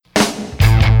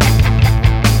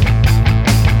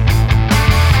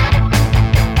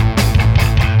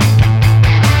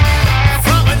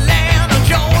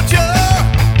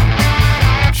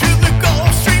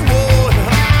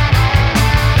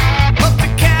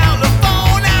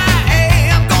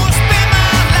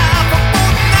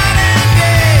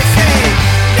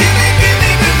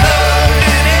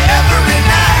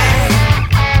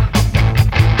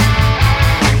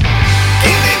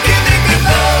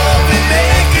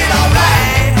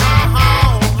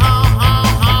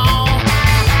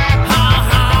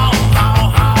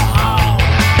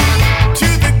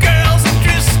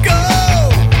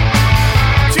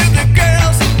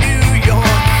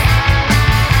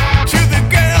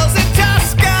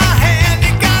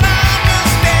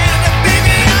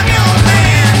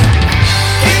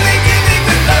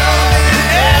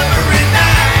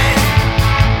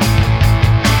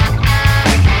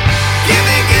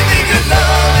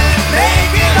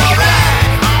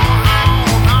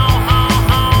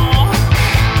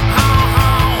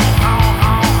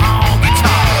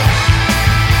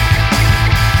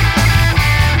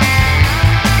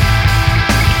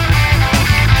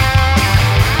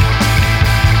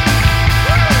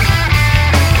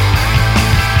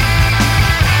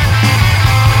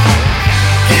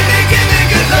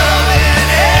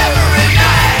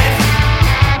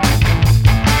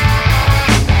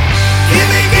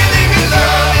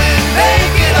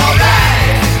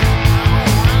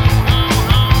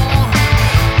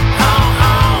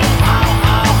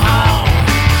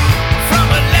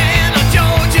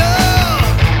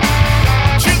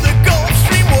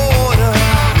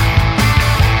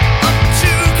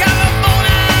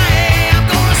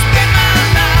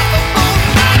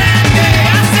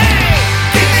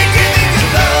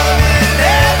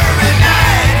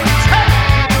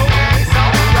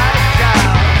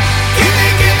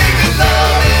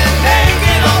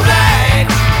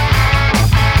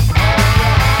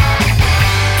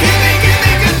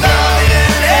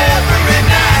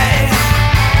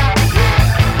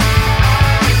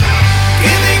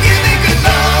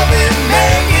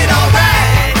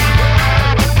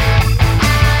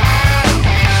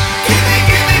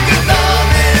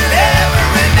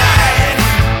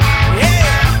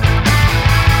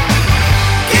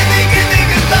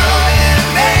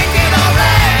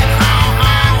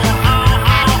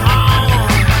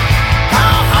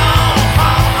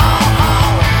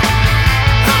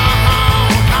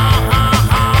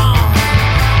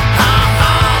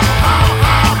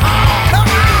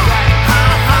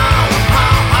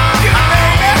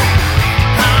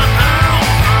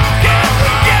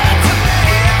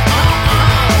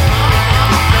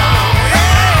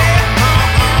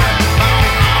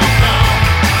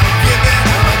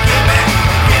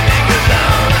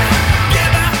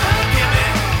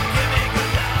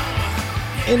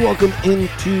welcome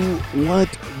into What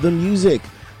the Music.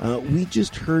 We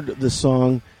just heard the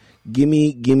song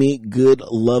Gimme Gimme Good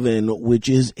Lovin', which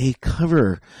is a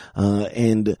cover,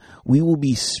 and we will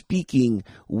be speaking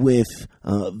with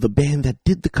the band that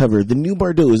did the cover, the New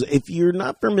Bardots. If you're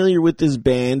not familiar with this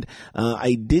band,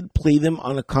 I did play them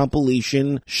on a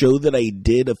compilation show that I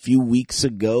did a few weeks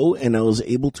ago, and I was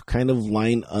able to kind of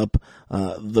line up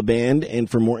the band. And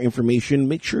for more information,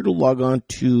 make sure to log on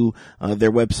to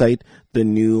their website,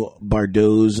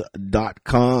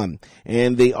 thenewbardots.com.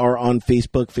 And they are on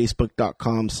Facebook,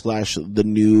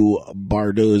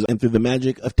 facebook.com/thenewbardots. And through the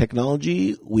magic of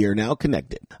technology, we are now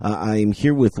connected. I'm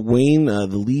here with Wayne, the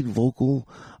lead vocal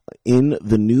in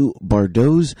the New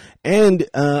Bardots. And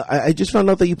I just found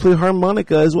out that you play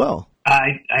harmonica as well.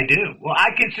 I do. Well,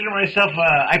 I consider myself,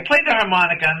 I play the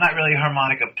harmonica. I'm not really a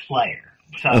harmonica player.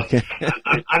 So okay.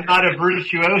 I'm not a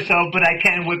virtuoso, but I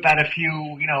can whip out a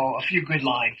few good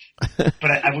lines.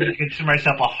 But I wouldn't consider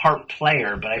myself a harp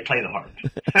player, but I play the harp.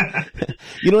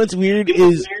 You know what's weird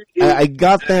is I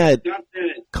got that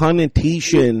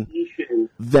connotation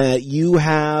that you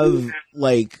have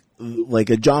like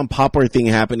a John Popper thing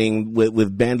happening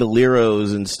with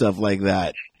bandoleros and stuff like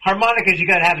that. Harmonicas, you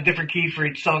got to have a different key for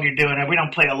each song you're doing. And we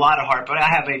don't play a lot of harp, but I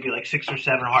have maybe like 6 or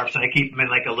 7 harps, and I keep them in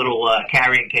like a little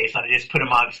carrying case. And I just put them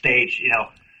on stage,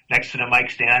 next to the mic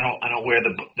stand. I don't wear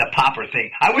the popper thing.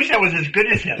 I wish I was as good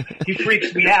as him. He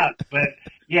freaks me out. But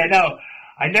yeah, no,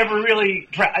 I never really.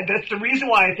 That's the reason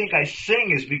why I think I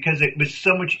sing is because it was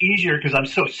so much easier because I'm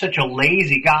such a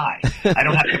lazy guy. I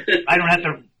don't have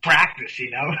to practice,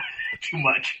 too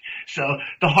much. So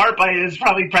the harp is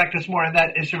probably practice more on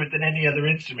that instrument than any other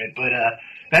instrument, but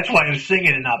that's why I'm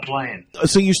singing and not playing.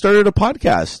 So you started a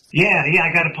podcast? Yeah, I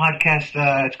got a podcast.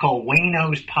 It's called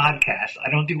Wayno's Podcast.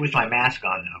 I don't do it with my mask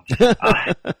on though.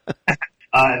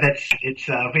 It's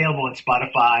available on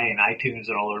Spotify and iTunes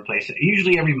and all over the place.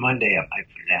 Usually every Monday I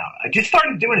put it out. I just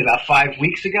started doing it about 5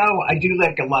 weeks ago. I do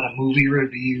like a lot of movie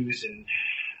reviews and.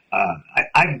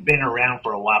 I've been around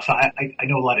for a while, so I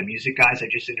know a lot of music guys. I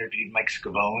just interviewed Mike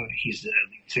Scavone. He's the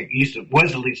lead singer.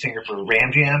 Was the lead singer for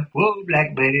Ram Jam. Whoa,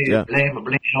 Black Betty, yeah. Blah, blah,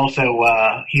 blah. And also,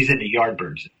 he's in the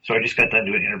Yardbirds. So I just got done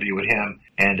doing an interview with him,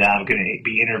 and I'm going to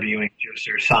be interviewing Joe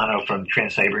Cersano from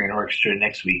Trans-Siberian Orchestra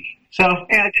next week. So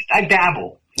yeah, I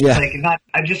dabble. Yeah.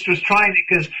 I just was trying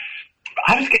because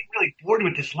I was getting really bored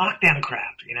with this lockdown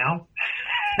crap.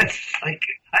 It's like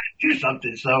I do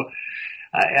something. So.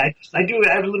 I do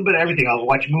a little bit of everything. I'll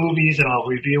watch movies and I'll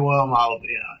review them. I'll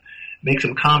make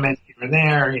some comments here and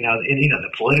there. And the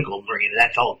political bringing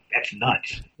that's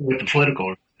nuts with the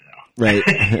political. Right.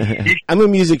 I'm a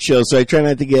music show, so I try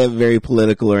not to get very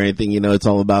political or anything. It's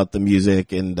all about the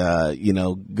music and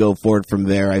go forward from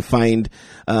there. I find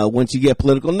once you get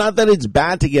political, not that it's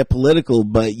bad to get political,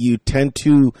 but you tend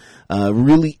to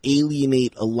really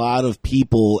alienate a lot of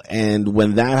people. And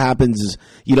when that happens,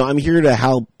 I'm here to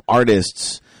help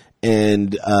artists,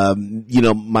 and not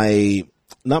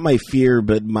my fear,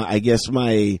 but I guess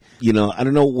my I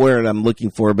don't know where I'm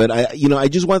looking for, but I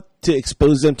just want to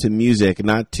expose them to music,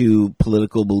 not to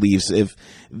political beliefs. If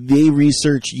they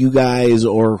research you guys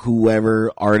or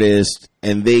whoever artist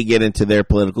and they get into their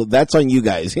political, that's on you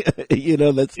guys.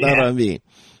 That's not on me.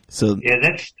 So yeah,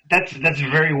 that's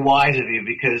very wise of you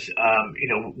because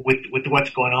with what's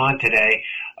going on today,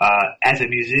 as a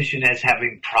musician, as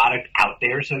having product out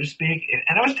there, so to speak.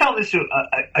 And I was telling this to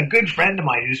a good friend of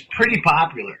mine who's pretty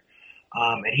popular,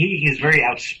 and he is very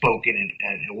outspoken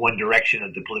in one direction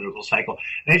of the political cycle.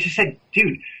 And I just said,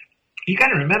 dude, you got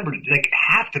to remember, like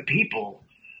half the people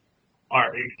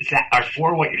are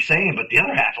for what you're saying, but the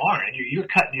other half aren't. And you're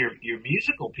cutting your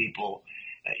musical people.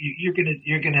 You're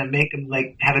gonna make them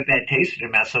like have a bad taste in their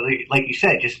mouth. So like you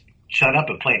said, just shut up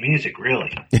and play music.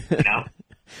 Really,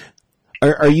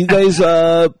 Are you guys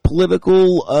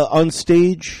political on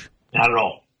stage? Not at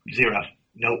all. Zero.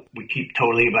 Nope. We keep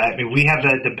totally. I mean, we have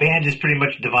the band is pretty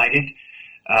much divided.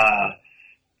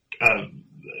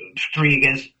 3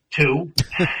 against 2.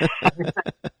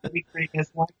 3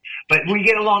 against 1. But we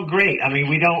get along great. I mean,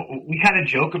 we kind of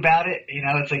joke about it.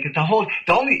 It's like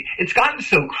it's gotten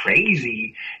so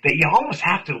crazy that you almost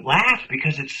have to laugh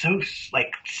because it's so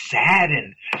like sad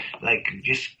and like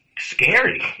just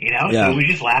scary, Yeah. So we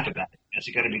just laugh about it. So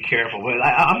you got to be careful. But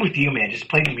I'm with you, man. Just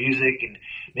play the music and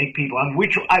make people.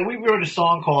 We wrote a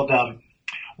song called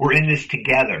 "We're in This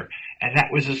Together," and that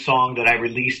was a song that I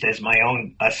released as my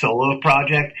own solo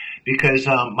project because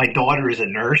my daughter is a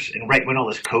nurse, and right when all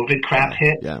this COVID crap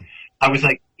hit, I was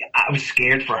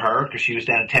scared for her because she was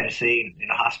down in Tennessee in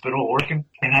a hospital working,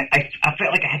 and I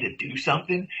felt like I had to do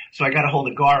something. So I got a hold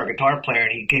of a guitar player,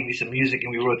 and he gave me some music,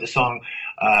 and we wrote the song,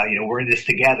 "We're in This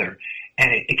Together." and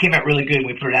it came out really good. And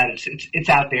we put it out. It's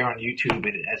out there on YouTube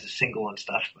as a single and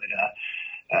stuff.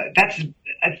 But that's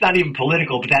not even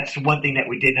political, but that's one thing that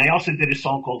we did. And I also did a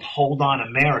song called "Hold On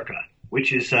America,"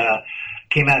 which is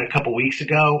came out a couple weeks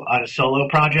ago on a solo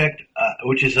project,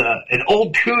 which is an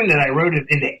old tune that I wrote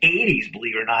in the 80s,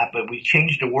 believe it or not, but we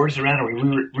changed the words around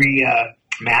and we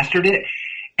mastered it.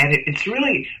 And it's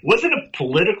really wasn't a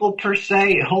political per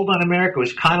se. Hold On America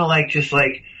was kind of like just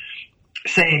like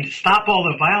saying, stop all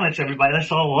the violence, everybody.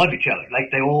 Let's all love each other.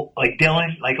 Like like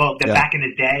Dylan, back in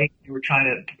the day, you were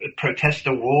trying to protest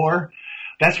the war.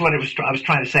 That's what I was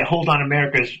trying to say. Hold On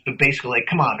America is basically like,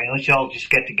 come on, man, let's all just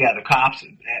get together. Cops,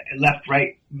 left,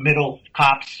 right, middle,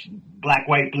 cops, black,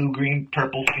 white, blue, green,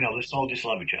 purple. Let's all just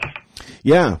love each other.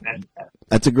 Yeah,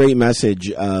 that's a great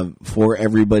message for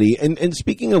everybody. And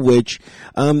speaking of which,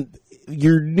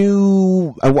 your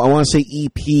new, I want to say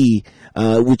EP,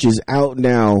 which is out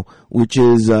now, which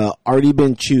is Already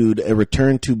Been Chewed, A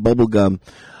Return to Bubblegum.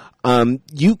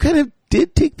 You kind of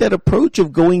did take that approach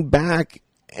of going back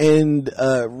and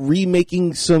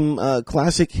remaking some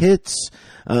classic hits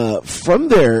from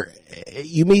there.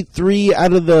 You made 3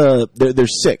 out of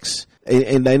there's 6,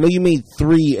 and I know you made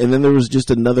 3, and then there was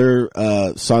just another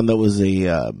song that was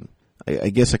I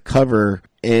guess a cover.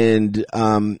 And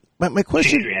my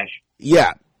question,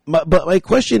 but my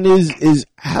question is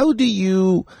how do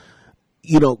you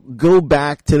go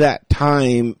back to that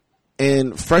time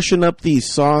and freshen up these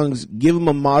songs, give them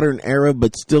a modern era,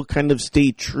 but still kind of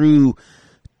stay true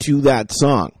to that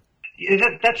song? Yeah,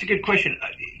 that's a good question.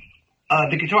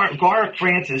 Gar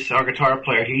Francis, our guitar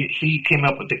player, he came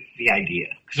up with the idea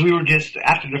because we were just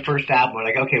after the first album, we're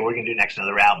like, okay, we're gonna do next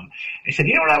another album. He said,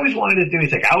 you know what I always wanted to do?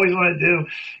 He's like, I always wanted to do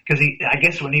because I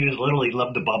guess when he was little, he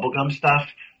loved the bubblegum stuff.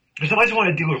 Because I always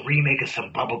wanted to do a remake of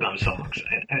some bubblegum songs,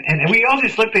 and we all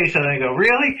just looked at each other and go,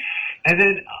 really? And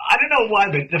then, I don't know why,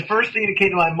 but the first thing that came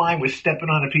to my mind was stepping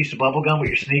on a piece of bubble gum with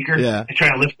your sneaker and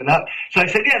trying to lift it up. So I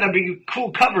said, yeah, that'd be a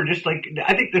cool cover. Just like,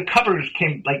 I think the covers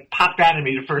popped out at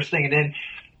me the first thing. And then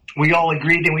we all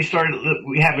agreed. Then we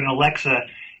have an Alexa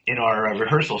in our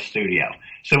rehearsal studio.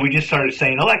 So we just started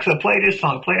saying, Alexa, play this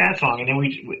song, play that song. And then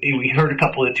we heard a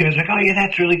couple of the tunes, like, oh yeah,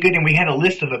 that's really good. And we had a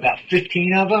list of about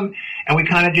 15 of them. And we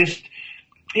kind of just,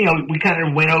 we kind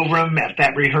of went over them at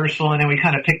that rehearsal, and then we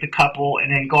kind of picked a couple,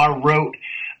 and then Gar wrote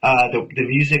the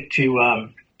music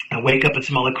to Wake Up and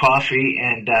Smell the Coffee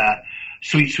and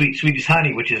Sweet, Sweet, Sweet as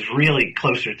Honey, which is really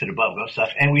closer to the bubblegum stuff.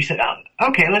 And we said, oh,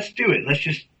 okay, let's do it. Let's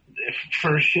just,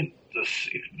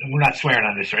 we're not swearing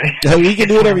on this, right? We can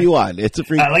do whatever you want. It's a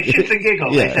free... like shits and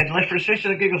giggles. I said, for shits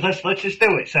and giggles, let's just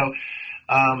do it. So,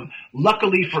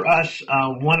 luckily for us,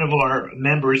 one of our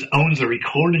members owns a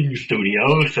recording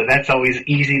studio, so that's always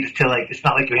easy to it's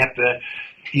not like we have to,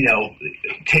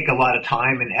 take a lot of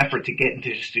time and effort to get into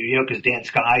the studio because Dan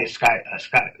Sky is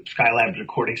Skylab's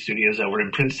recording studios over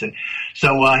in Princeton.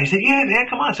 So, he said, yeah, man,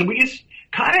 come on. So we just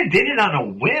kind of did it on a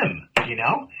whim,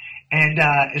 and,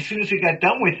 as soon as we got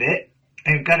done with it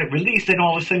and got it released, then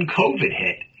all of a sudden COVID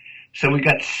hit. So we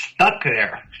got stuck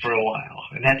there for a while,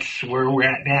 and that's where we're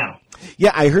at now.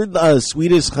 Yeah, I heard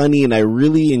Sweet as Honey, and I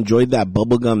really enjoyed that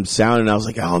bubblegum sound, and I was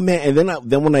like, oh, man. And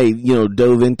then when I,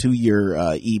 dove into your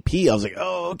EP, I was like,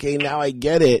 oh, okay, now I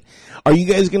get it. Are you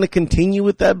guys going to continue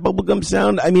with that bubblegum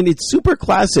sound? I mean, it's super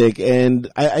classic, and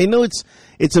I know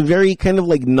it's a very kind of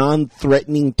like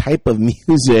non-threatening type of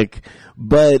music,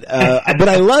 but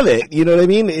I love it. You know what I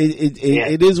mean?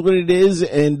 It is what it is,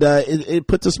 and it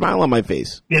puts a smile on my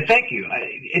face. Yeah, thank you.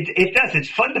 It does. It's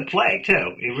fun to play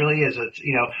too. It really is. It's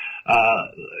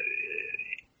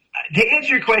to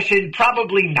answer your question,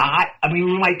 probably not. I mean,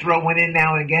 we might throw one in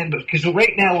now and again, but because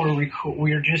right now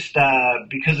we're just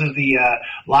because of the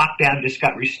lockdown just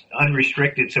got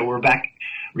unrestricted, so we're back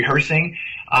rehearsing.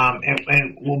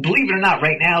 And well, believe it or not,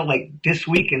 right now, like this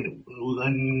week and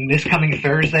this coming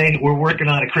Thursday, we're working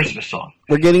on a Christmas song.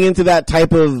 We're getting into that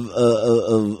type of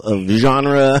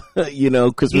genre,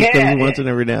 Christmas comes once and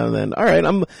every now and then. All right,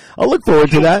 I'll look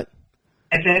forward to that.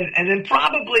 And then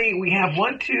probably we have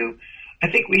I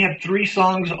think we have 3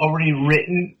 songs already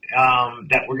written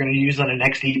that we're going to use on the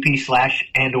next EP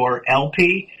 / and/or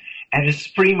LP, and it's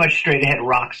pretty much straight ahead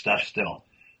rock stuff still.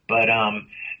 But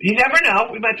you never know.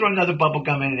 We might throw another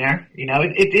bubblegum in there.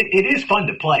 It is fun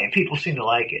to play, and people seem to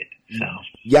like it. So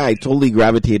yeah, I totally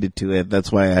gravitated to it.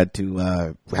 That's why I had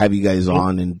to have you guys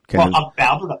on and kind of.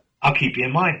 Albert, I'll keep you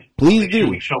in mind. Please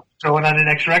do. Sure throw it on the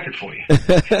next record for you.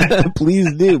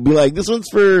 Please do. Be like, this one's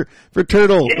for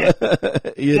Turtle. Yeah.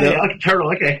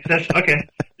 Turtle. Okay, that's okay.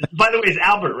 By the way, it's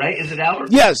Albert, right? Is it Albert?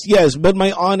 Yes. But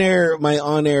my on air,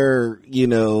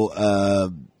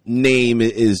 name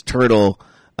is Turtle.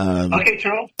 Okay,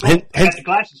 Turtle. I got the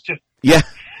glasses too. Yeah.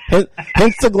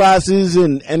 Hence the glasses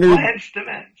and enter. Hence the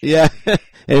men. Yeah.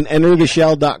 And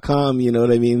entertheshell.com, you know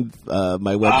what I mean?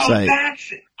 My website. Oh,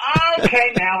 that's it.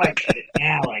 Okay, now I get it.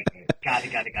 Got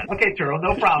it. Okay, Turtle,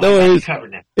 no problem. No worries.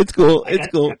 Covered now. It's cool. It's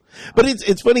cool. But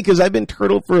it's funny because I've been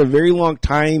Turtle for a very long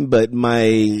time, but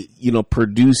my,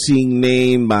 producing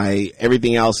name, my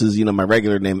everything else is, my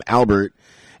regular name, Albert.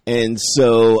 And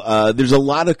so, there's a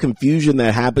lot of confusion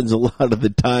that happens a lot of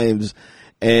the times.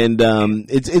 And,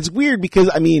 it's weird because,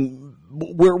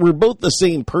 we're both the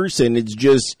same person. It's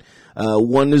just,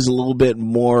 one is a little bit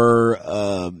more,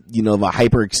 of a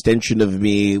hyper extension of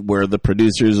me, where the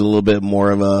producer is a little bit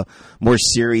more of a more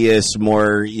serious,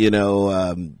 more, like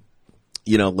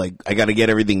I got to get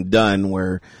everything done.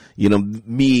 Where,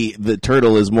 me, the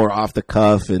Turtle, is more off the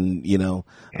cuff and,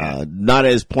 not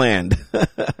as planned.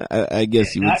 I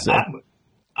guess you would say.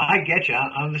 I get you.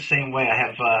 I'm the same way. I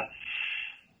have,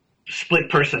 split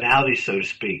personality, so to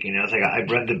speak. It's like I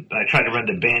try to run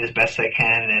the band as best I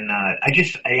can, and I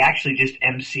actually just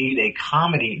emceed a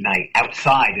comedy night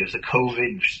outside. It was a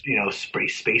COVID,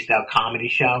 spaced out comedy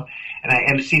show, and I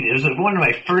emceed it. It was one of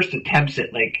my first attempts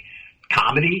at like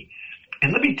comedy,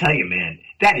 and let me tell you, man,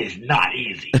 that is not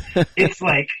easy. It's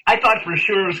like I thought for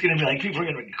sure it was going to be like people were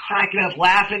going to be cracking up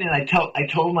laughing, and I told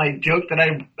my joke that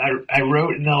I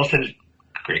wrote, and all of a sudden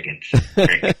crickets.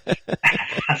 I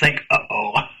was like,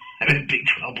 uh-oh. I'm in big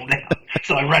trouble now.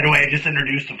 So right away I just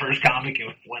introduced the first comic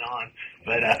and went on.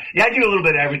 But I do a little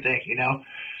bit of everything,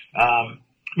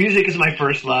 Music is my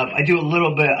first love. I do a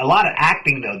lot of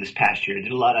acting though this past year. I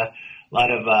did a lot of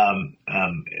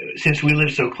since we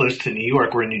live so close to New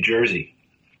York, we're in New Jersey.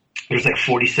 There's like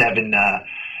 47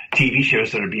 TV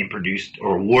shows that are being produced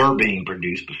or were being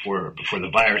produced before the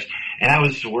virus. And I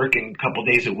was working a couple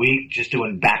days a week just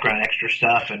doing background extra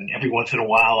stuff. And every once in a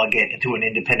while I'll get into an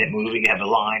independent movie, have a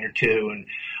line or two. And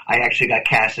I actually got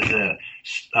cast as a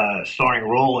starring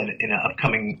role in an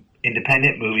upcoming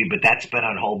independent movie, but that's been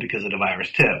on hold because of the virus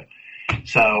too.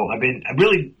 So I'm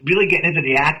really, really getting into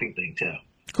the acting thing too.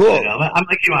 Cool. I'm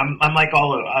like you. I'm like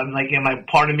my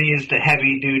part of me is the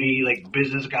heavy duty like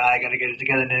business guy. I got to get it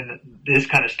together. And then this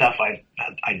kind of stuff, I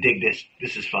dig this.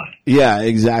 This is fun. Yeah,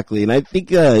 exactly. And I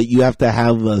think you have to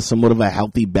have somewhat of a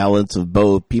healthy balance of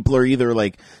both. People are either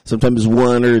like sometimes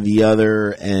one or the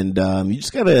other, and you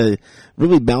just got to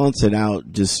really balance it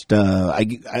out. Just I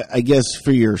guess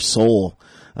for your soul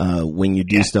when you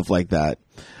do stuff like that.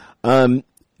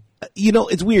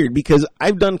 It's weird because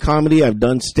I've done comedy, I've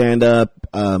done stand-up.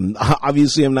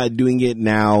 Obviously, I'm not doing it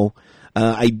now.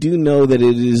 I do know that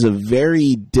it is a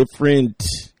very different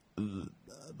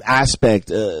aspect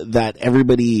that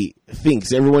everybody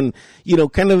thinks. Everyone,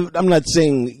 kind of, I'm not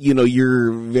saying,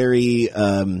 you're very,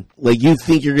 like you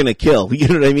think you're going to kill. You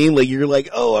know what I mean? Like you're like,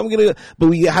 oh, I'm going to, but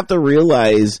what you have to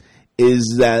realize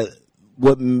is that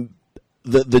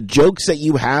the jokes that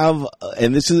you have,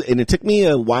 and it took me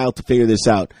a while to figure this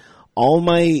out. All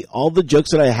the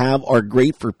jokes that I have are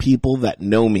great for people that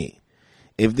know me.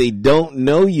 If they don't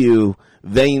know you,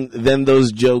 then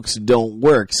those jokes don't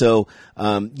work. So,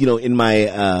 in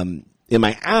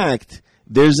my act,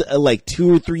 there's like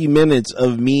 2 or 3 minutes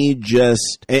of me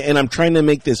just, and I'm trying to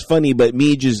make this funny, but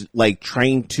me just like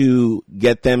trying to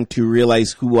get them to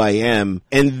realize who I am,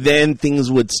 and then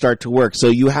things would start to work. So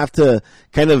you have to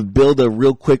kind of build a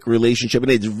real quick relationship,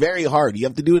 and it's very hard. You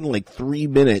have to do it in like 3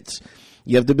 minutes.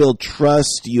 You have to build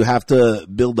trust. You have to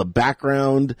build a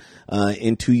background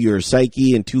into your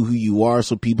psyche, into who you are,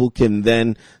 so people can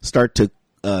then start to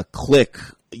click,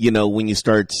 when you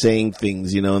start saying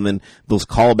things, and then those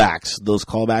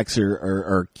callbacks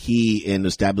are key in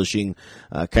establishing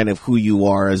kind of who you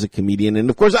are as a comedian. And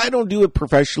of course, I don't do it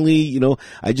professionally.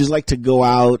 I just like to go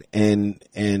out and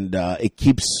it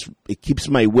keeps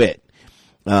my wit.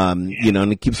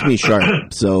 And it keeps me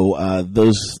sharp. So,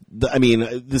 this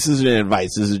isn't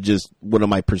advice. This is just one of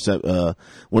my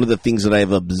one of the things that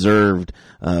I've observed,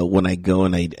 when I go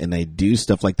and I do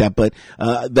stuff like that. But,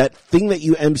 that thing that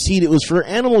you emceed, it was for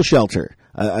animal shelter.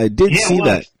 I did see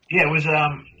that. Yeah, it was,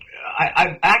 I'm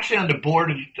actually on the board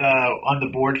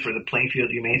for the Plainfield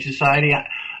Humane Society. A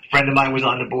friend of mine was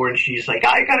on the board, and she's like,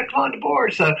 I got to come on the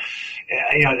board. So,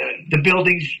 the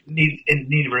buildings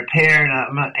need repair, and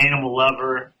I'm an animal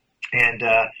lover. And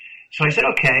so I said,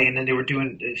 okay. And then they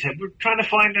said, we're trying to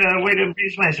find a way to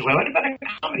raise money. I said, well, what about a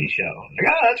comedy show? I'm like,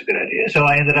 oh, that's a good idea. So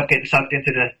I ended up getting sucked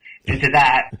into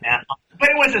that. But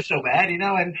it wasn't so bad,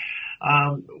 and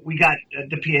we got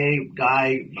the PA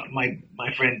guy, my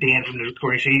friend Dan from the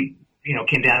recording, so he,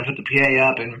 came down and put the PA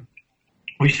up, and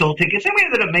we sold tickets, and we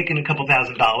ended up making a couple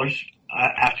 $1,000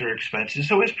 after expenses,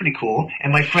 so it was pretty cool.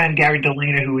 And my friend Gary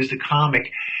Delana, who was the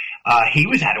comic, he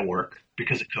was out of work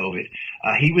because of COVID.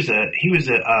 He was a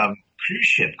cruise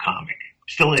ship comic,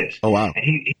 still is. Oh wow! And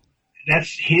he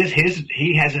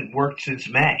hasn't worked since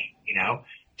May,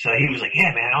 So he was like,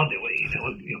 yeah, man, I'll do it.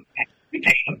 We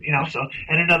paid him, So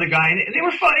and another guy, and they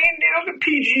were funny, and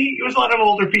PG. It was a lot of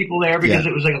older people there because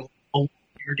it was like a older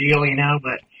deal,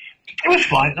 But it was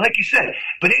fun, like you said.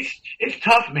 But it's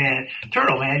tough, man.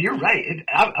 Turtle, man, you're right.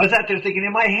 I was out there thinking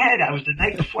in my head. I was the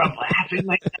night before. I'm laughing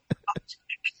like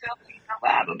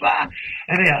blah blah blah,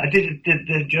 and I did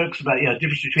the jokes about the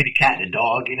difference between a cat and a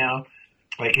dog,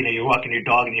 Like, you're walking your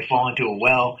dog and you fall into a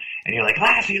well and you're like,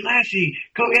 Lassie,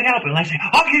 go get help. And Lassie,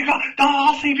 okay, go, no,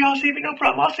 I'll save you, no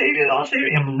problem, I'll save you. And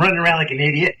I'm running around like an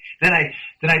idiot. Then I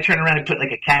turn around and put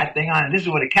like a cat thing on. And this is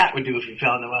what a cat would do if he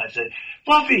fell in the well. I said,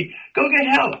 Fluffy, go get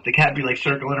help. The cat would be like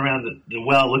circling around the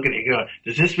well looking at you going,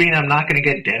 does this mean I'm not going to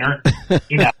get dinner?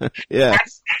 Yeah.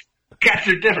 Cats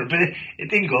are different, but it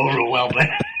didn't go over well. But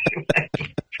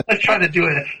I was trying to do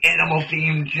an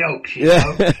animal-themed joke.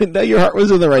 No, your heart was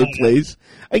in the right place.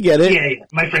 I get it. Yeah.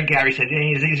 My friend Gary said, it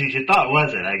ain't as easy as you thought,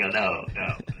 was it? I go, no.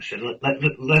 I said,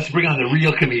 let's bring on the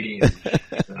real comedian.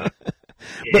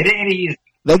 It ain't easy.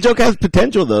 That joke has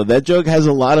potential, though. That joke has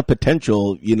a lot of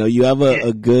potential. You have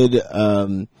a good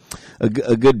a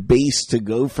good base to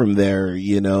go from there.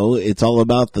 It's all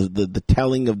about the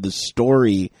telling of the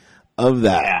story of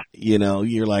that.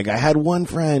 You're like, I had one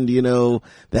friend, that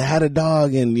had a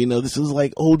dog, and this is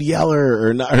like Old Yeller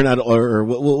or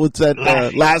what's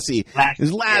that? Lassie.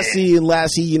 It's Lassie, and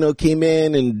Lassie, came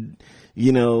in and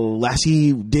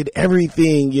Lassie did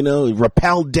everything,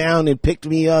 rappelled down and picked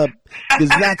me up because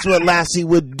that's what Lassie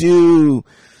would do.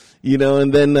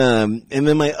 And then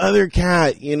my other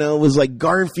cat, was like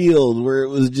Garfield, where it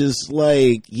was just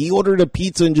like, he ordered a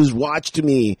pizza and just watched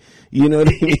me, what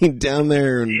I mean, down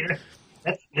there. And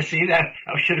see that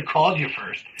I should have called you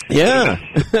first. Yeah.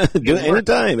 Do it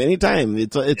anytime.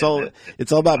 It's all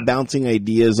about bouncing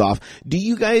ideas off. Do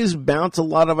you guys bounce a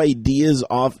lot of ideas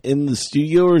off in the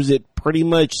studio, or is it pretty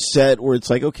much set where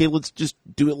it's like, okay, let's just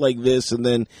do it like this, and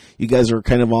then you guys are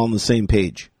kind of all on the same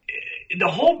page? The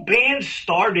whole band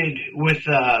started with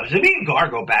me and Gar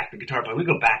go back, the guitar player. We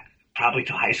go back probably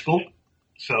to high school.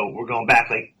 So we're going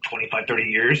back like 25, 30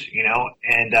 years,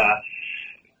 and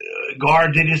Gar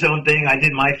did his own thing. I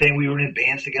did my thing. We were in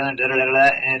bands together, and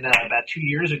And about 2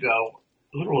 years ago,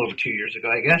 a little over 2 years ago,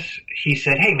 I guess, he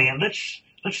said, "Hey, man, let's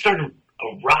start a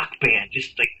rock band,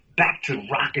 just like back to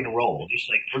rock and roll. Just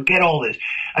like forget all this."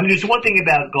 I mean, there's one thing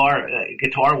about Gar,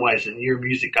 guitar-wise, and you're a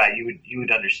music guy, you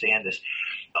would understand this.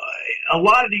 A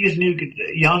lot of these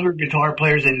younger guitar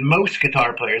players, and most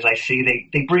guitar players I see,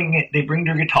 they bring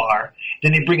their guitar,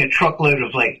 then they bring a truckload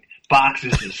of like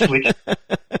boxes and switches.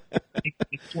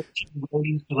 To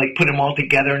like put them all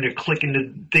together, and they're clicking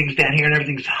the things down here, and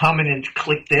everything's humming, and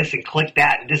click this and click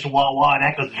that, and this wah wah, and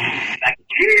that goes back.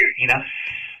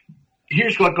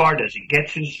 Here's what Gar does: he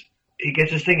gets his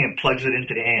thing and plugs it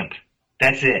into the amp.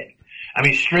 That's it. I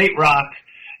mean, straight rock,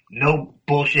 no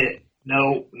bullshit,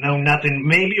 no nothing.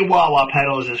 Maybe a wah wah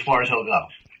pedal is as far as he'll go,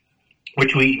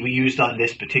 which we used on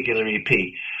this particular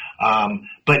EP.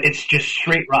 But it's just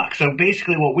straight rock. So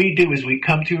basically, what we do is we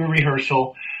come to a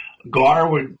rehearsal. Gar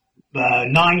would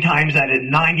 99 times out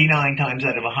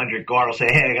of 100, Gar will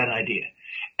say, "Hey, I got an idea,"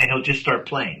 and he'll just start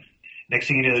playing. Next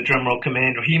thing you know, the drummer will come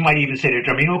in, or he might even say to the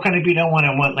drummer, "What kind of beat I want?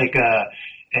 I want like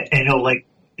and he'll like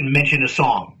mention a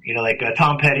song, like a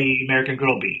Tom Petty American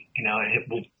Girl beat, and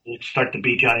we'll start the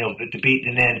beat. Johnny will put the beat,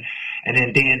 and then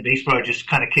Dan, bass player, just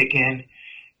kind of kick in,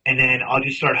 and then I'll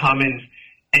just start humming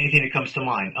anything that comes to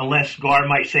mind, unless Gar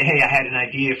might say, "Hey, I had an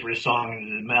idea for a song,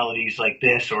 and the melody's like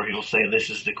this," or he'll say, "This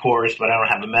is the chorus, but I don't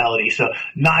have a melody." So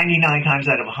 99 times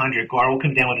out of 100, Gar will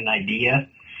come down with an idea,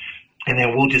 and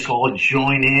then we'll just all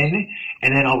join in,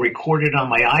 and then I'll record it on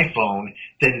my iPhone,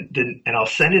 and I'll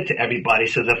send it to everybody.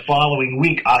 So the following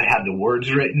week, I'll have the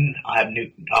words written, I'll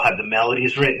have the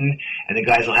melodies written, and the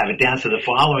guys will have it down. So the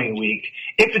following week,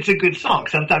 if it's a good song,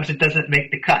 sometimes it doesn't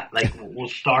make the cut. Like we'll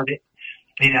start it,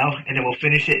 and then we'll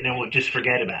finish it, and then we'll just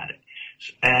forget about it.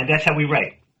 And that's how we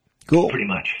write. Cool. Pretty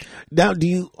much. Now, do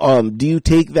you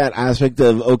take that aspect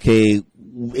of, okay,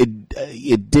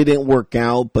 it didn't work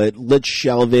out, but let's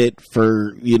shelve it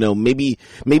for, maybe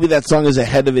that song is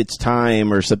ahead of its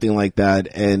time or something like that,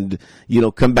 and,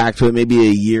 come back to it maybe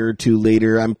a year or two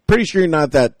later? I'm pretty sure you're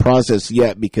not that process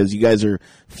yet because you guys are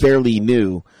fairly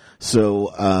new. So,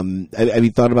 have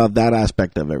you thought about that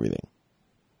aspect of everything?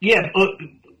 Yeah, look,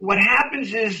 what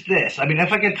happens is this. I mean,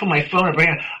 if I get to my phone,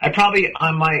 I probably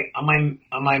on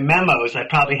my memos, I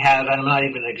probably have, and I'm not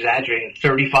even exaggerating,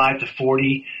 35 to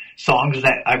 40 songs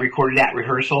that I recorded at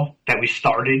rehearsal that we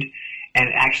started, and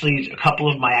actually a couple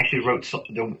of them I actually wrote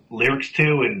the lyrics to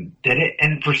and did it.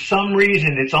 And for some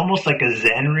reason, it's almost like a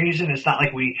Zen reason. It's not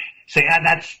like we say,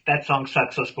 that song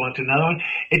sucks, let's go into another one.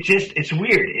 It's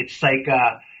weird. It's like,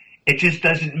 it just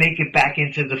doesn't make it back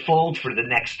into the fold for the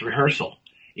next rehearsal.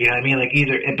 You know what I mean? Like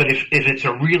but if it's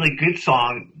a really good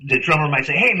song, the drummer might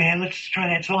say, hey man, let's try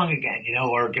that song again, you know,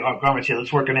 or our drummer might say,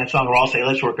 let's work on that song, or I'll say,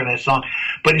 let's work on that song.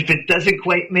 But if it doesn't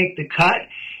quite make the cut,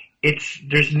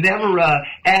 there's never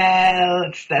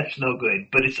that's no good,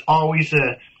 but it's always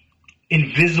a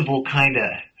invisible kind of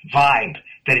vibe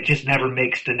that it just never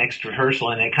makes the next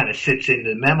rehearsal, and it kind of sits in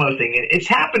the memo thing. And it's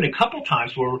happened a couple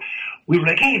times where we were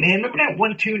like, hey man, remember that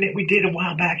one tune that we did a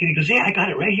while back? And he goes, yeah, I got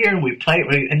it right here. And we play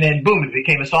it, and then boom, it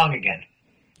became a song again.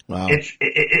 Wow.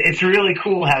 It's really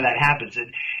cool how that happens.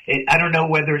 I don't know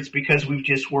whether it's because we've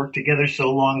just worked together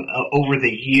so long over the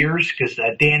years, because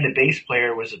Dan, the bass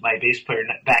player, was my bass player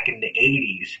back in the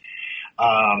 80s.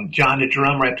 John, the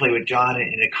drummer, I played with John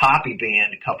in a copy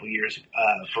band a couple years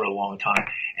for a long time.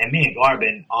 And me and Gar have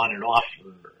been on and off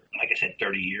for, like I said,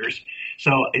 30 years.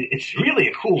 So it's really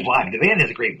a cool vibe. The band has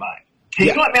a great vibe. Hey,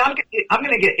 you know what, man? I'm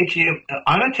going to get itchy.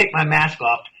 I'm going to take my mask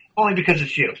off only because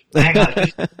it's you. Hang on.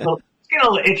 It's getting a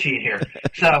little itchy in here.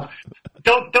 So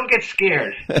don't get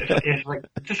scared. If like,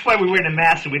 this is why we wear the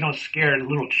mask so we don't scare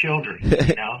little children,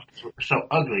 you know? We're so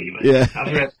ugly. But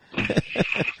yeah.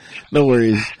 No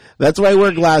worries. That's why I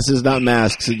wear glasses, not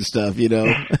masks and stuff, you know?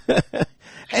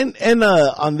 And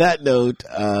on that note,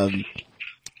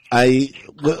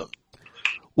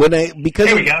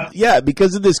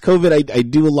 because of this COVID, I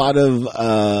do a lot of,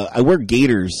 I wear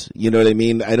gaiters, you know what I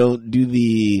mean? I don't do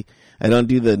the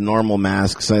normal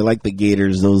masks. I like the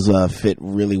gaiters. Those, fit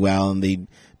really well, and they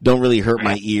don't really hurt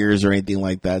my ears or anything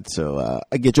like that. So,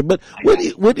 I get you. But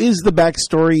what is the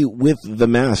backstory with the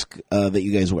mask, that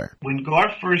you guys wear? When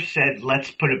Gar first said,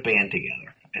 let's put a band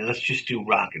together and let's just do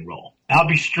rock and roll, I'll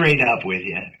be straight up with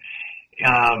you.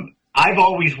 I've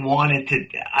always wanted to.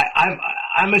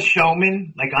 I'm a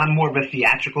showman. Like, I'm more of a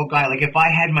theatrical guy. Like, if I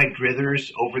had my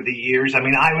drithers over the years, I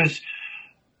mean, I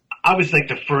was like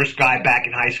the first guy back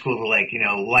in high school to, like, you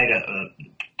know,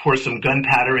 pour some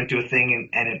gunpowder into a thing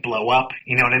and it blow up.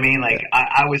 You know what I mean? Like,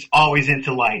 I was always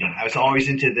into lighting. I was always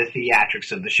into the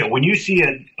theatrics of the show. When you see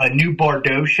a new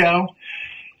Bardots show,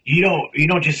 you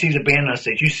don't just see the band on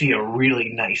stage. You see a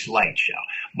really nice light show.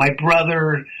 My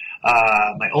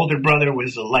older brother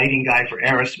was a lighting guy for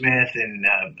Aerosmith and,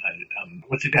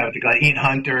 what's the guy with the guy, Ian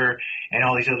Hunter, and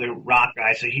all these other rock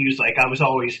guys. So he was like, I was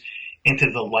always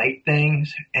into the light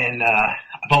things, and,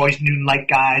 I've always known light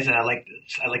guys, and I like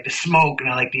the smoke, and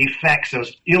I like the effects. So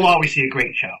you'll always see a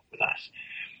great show with us.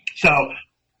 So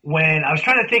when I was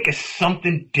trying to think of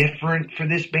something different for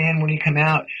this band when he came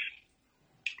out,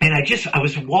 and I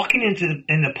was walking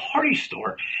in the party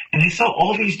store, and I saw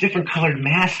all these different colored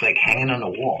masks, like, hanging on the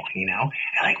wall, you know?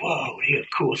 And like, whoa, yeah,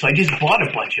 cool. So I just bought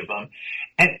a bunch of them.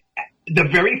 And the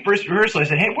very first rehearsal, I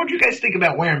said, hey, what do you guys think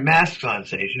about wearing masks on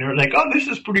stage? And they were like, oh, this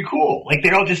is pretty cool. Like, they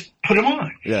all just put them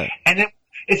on. Yeah. And then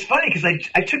it's funny, because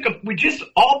we just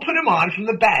all put them on from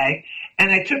the bag, and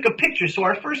I took a picture. So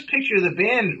our first picture of the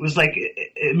band was, like,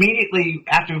 immediately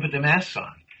after we put the masks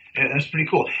on. And it was pretty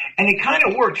cool. And it kind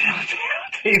of worked. I'll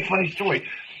tell you a funny story.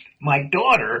 My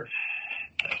daughter,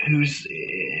 who's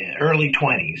early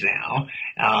 20s now,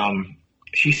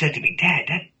 she said to me, Dad,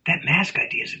 that mask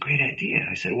idea is a great idea.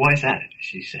 I said, why is that?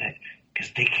 She said, because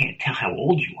they can't tell how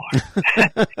old you are.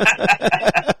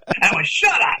 I went,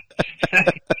 shut up.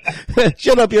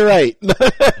 Shut up, you're right.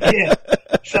 Yeah.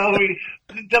 So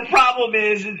the problem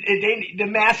is the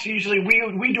masks usually,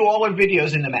 we do all our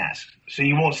videos in the mask. So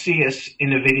you won't see us in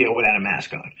the video without a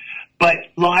mask on. But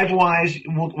live-wise,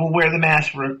 we'll wear the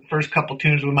mask for the first couple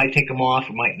tunes. We might take them off,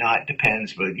 we might not.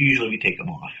 Depends, but usually we take them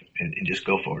off and just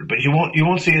go forward. But you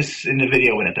won't see us in the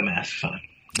video without the masks on.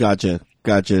 Gotcha.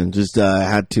 Just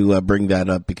had to bring that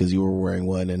up because you were wearing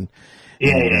one, and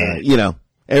you know.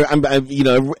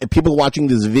 People watching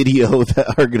this video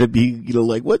that are going to be,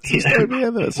 like, what's this story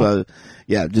behind? So,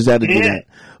 just had to do that.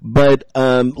 But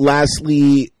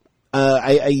lastly,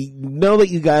 I know that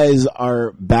you guys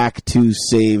are back to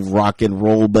save rock and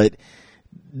roll, but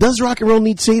does rock and roll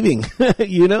need saving?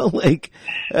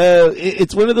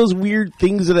 It's one of those weird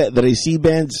things that I see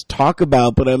bands talk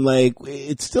about, but I'm like,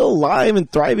 it's still alive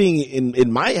and thriving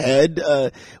in my head.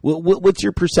 What's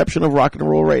your perception of rock and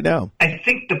roll right now? I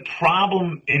think the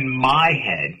problem in my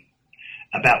head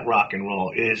about rock and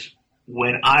roll is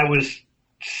when I was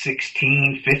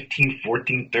 16, 15,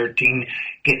 14, 13,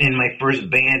 getting in my first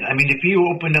band. I mean, if you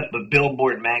opened up a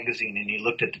Billboard magazine and you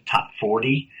looked at the top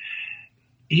 40,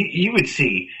 you would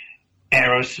see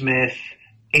Aerosmith,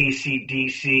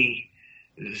 AC/DC,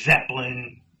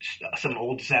 Zeppelin, some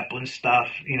old Zeppelin stuff.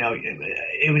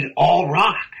 It was all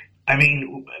rock. I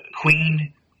mean,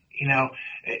 Queen.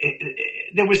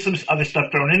 There was some other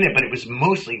stuff thrown in there, but it was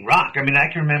mostly rock. I mean, I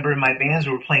can remember in my bands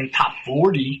we were playing top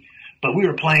 40, but we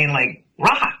were playing like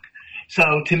rock.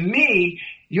 So to me,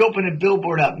 you open a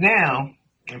Billboard up now,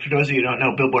 and for those of you who don't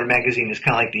know, Billboard magazine is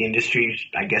kind of like the industry,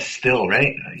 I guess, still,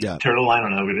 right? Yeah. Turtle, I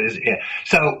don't know what it is. Yeah.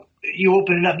 So you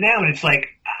open it up now, and it's like,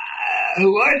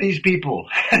 who are these people?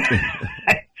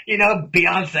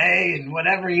 Beyonce and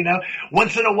whatever,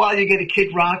 Once in a while you get a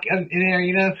Kid Rock in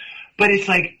there, But it's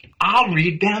like, I'll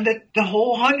read down the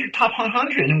whole top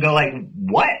 100 and go like,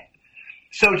 what?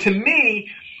 So to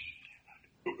me,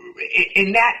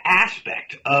 in that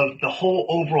aspect of the whole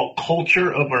overall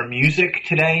culture of our music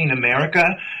today in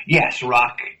America, yes,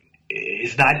 rock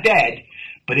is not dead,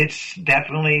 but it's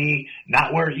definitely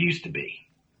not where it used to be,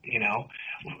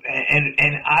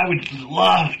 And I would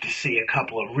love to see a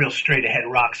couple of real straight ahead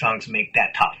rock songs make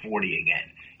that top 40 again.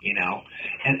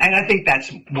 And I think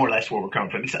that's more or less where we're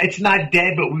coming from. It's not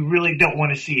dead, but we really don't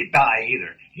want to see it die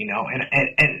either,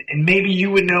 and maybe you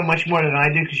would know much more than I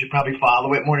do because you probably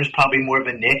follow it more. There's probably more of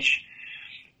a niche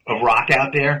of rock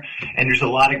out there, and there's a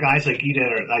lot of guys like you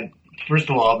that are like, first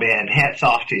of all, man, hats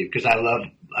off to you because I love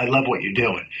what you're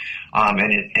doing,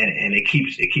 and it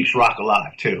keeps rock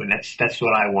alive too, and that's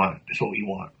what I want. That's what we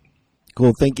want.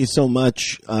 Cool. Thank you so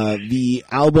much. The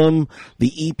album,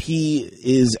 the EP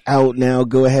is out now.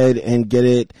 Go ahead and get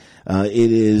it.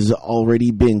 It is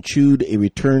already been chewed. A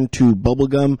return to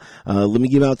bubblegum. Let me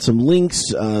give out some links.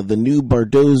 The new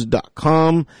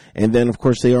Bardots.com. And then, of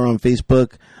course, they are on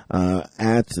Facebook.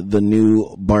 At the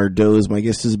new Bardots. My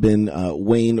guest has been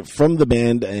Wayne from the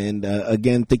band, and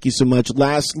again, thank you so much.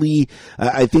 Lastly,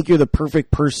 I think you're the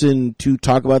perfect person to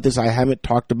talk about this. I haven't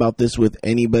talked about this with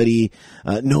anybody,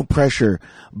 no pressure,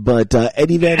 but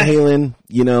Eddie Van Halen,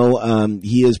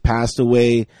 he has passed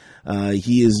away.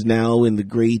 He is now in the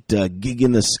great Gig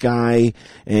in the Sky,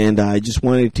 and I just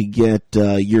wanted to get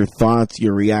your thoughts,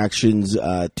 your reactions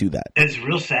to that. It's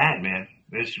real sad, man.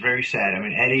 It's very sad. I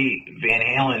mean, Eddie Van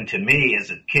Halen to me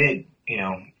as a kid,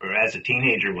 or as a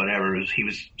teenager, whatever, he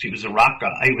was a rock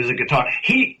guy. He was a guitar.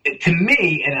 To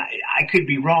me, and I could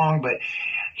be wrong, but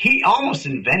he almost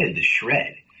invented the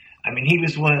shred. I mean, he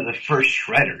was one of the first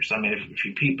shredders. I mean, if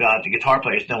you people out, the guitar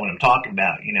players know what I'm talking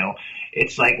about.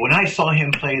 It's like when I saw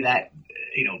him play that,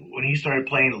 when he started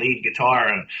playing lead guitar,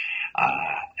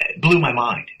 it blew my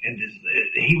mind. And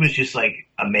he was just like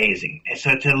amazing. And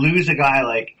so to lose a guy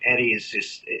like Eddie is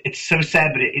just, it's so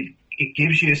sad, but it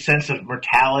gives you a sense of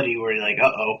mortality where you're like,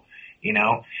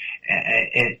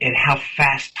 and how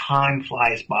fast time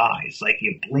flies by. It's like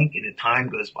you blink and the time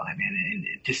goes by, man. And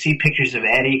to see pictures of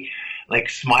Eddie, like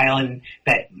smiling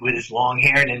with his long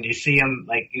hair, and then you see him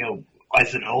like,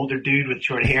 as an older dude with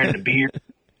short hair and a beard.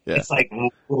 Yeah. It's like,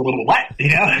 what?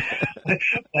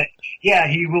 But yeah,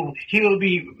 he will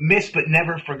be missed but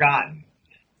never forgotten,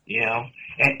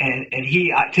 and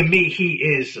he, to me, he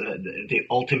is the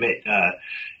ultimate,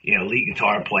 lead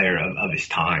guitar player of his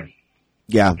time.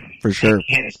 Yeah, for sure.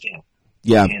 Hands down.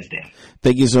 Yeah. Hands down.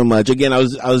 Thank you so much. Again, I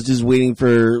was just waiting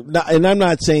for, and I'm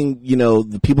not saying,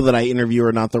 the people that I interview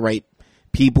are not the right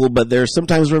people, but there's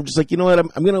sometimes where I'm just like, you know what,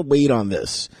 I'm going to wait on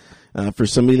this, for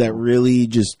somebody that really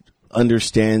just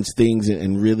understands things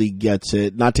and really gets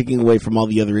it, not taking away from all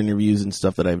the other interviews and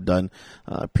stuff that I've done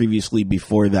previously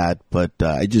before that, but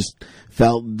I just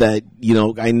felt that,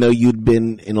 I know you'd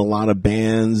been in a lot of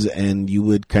bands and you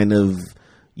would kind of,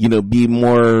 be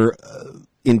more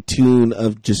in tune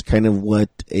of just kind of what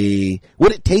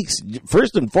it takes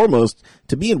first and foremost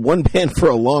to be in one band for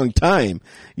a long time,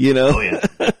 Oh, yeah.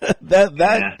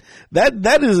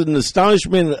 that is an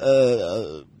astonishment,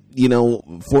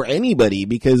 for anybody,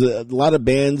 because a lot of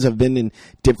bands have been in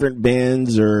different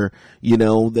bands, or,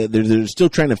 they're still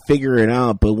trying to figure it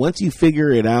out. But once you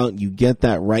figure it out, you get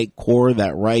that right core,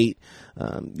 that right,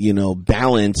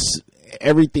 balance,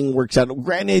 everything works out.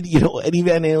 Granted, Eddie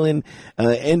Van Halen,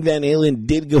 and Van Halen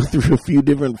did go through a few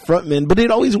different frontmen, but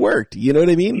it always worked. You know what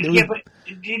I mean? But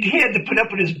he had to put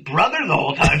up with his brother the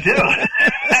whole time too.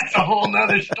 That's a whole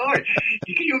nother story.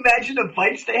 Can you imagine the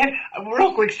fights they had? A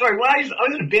real quick story. When I was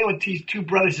in a band with these two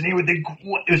brothers, and it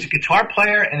was a guitar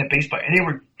player and a bass player, and they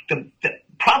were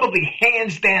probably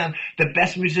hands down the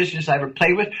best musicians I ever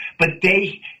played with. But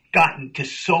they got into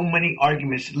so many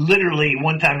arguments. Literally,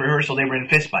 one time rehearsal, they were in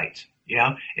fistfights.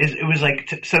 It was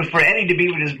like, so for Eddie to be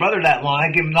with his brother that long, I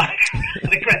give him like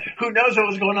the credit. Who knows what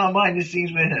was going on behind the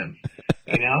scenes with him,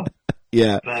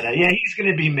 Yeah. But he's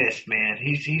going to be missed, man.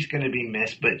 He's going to be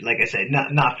missed, but like I said,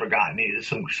 not forgotten.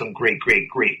 Some great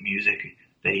music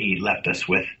that he left us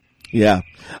with. Yeah.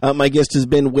 My guest has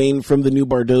been Wayne from the new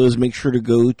Bardots. Make sure to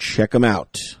go check them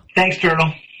out. Thanks,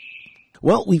 Turtle.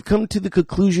 Well, we've come to the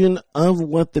conclusion of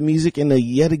What the Music, and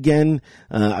yet again,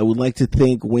 I would like to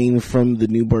thank Wayne from the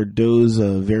new Bardots,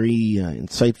 a very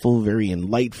insightful, very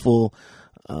enlightful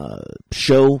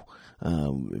show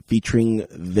featuring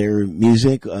their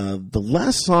music. The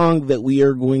last song that we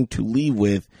are going to leave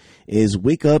with is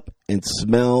Wake Up and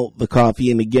Smell the Coffee.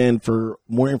 And again, for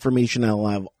more information, I'll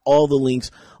have all the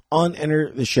links on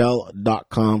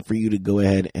entertheshell.com for you to go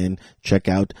ahead and check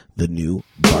out the new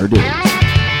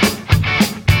Bardots.